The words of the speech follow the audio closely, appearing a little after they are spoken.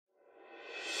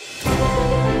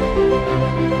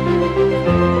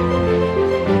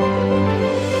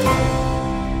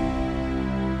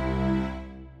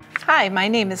Hi, my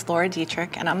name is Laura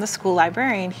Detrick, and I'm the school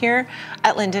librarian here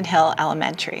at Linden Hill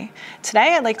Elementary.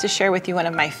 Today I'd like to share with you one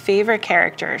of my favorite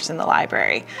characters in the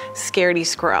library, Scaredy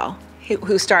Squirrel,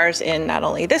 who stars in not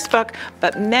only this book,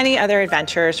 but many other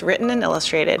adventures written and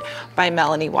illustrated by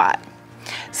Melanie Watt.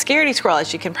 Scaredy Squirrel,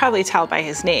 as you can probably tell by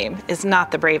his name, is not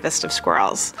the bravest of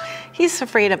squirrels. He's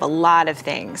afraid of a lot of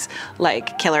things,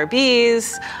 like killer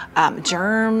bees,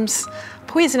 germs,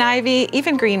 poison ivy,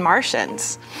 even green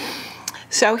Martians.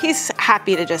 So he's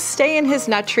happy to just stay in his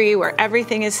nut tree where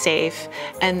everything is safe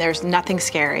and there's nothing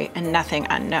scary and nothing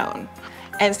unknown.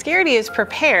 And Scaredy is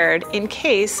prepared in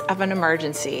case of an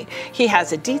emergency. He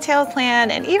has a detailed plan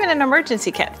and even an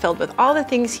emergency kit filled with all the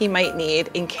things he might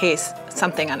need in case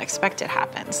something unexpected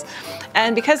happens.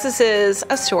 And because this is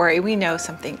a story, we know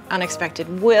something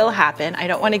unexpected will happen. I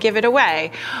don't want to give it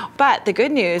away, but the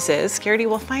good news is Scaredy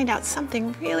will find out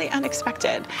something really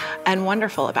unexpected and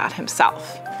wonderful about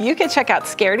himself. You can check out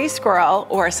Scaredy Squirrel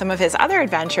or some of his other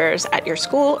adventures at your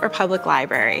school or public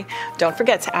library. Don't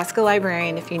forget to ask a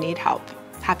librarian if you need help.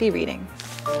 Happy reading.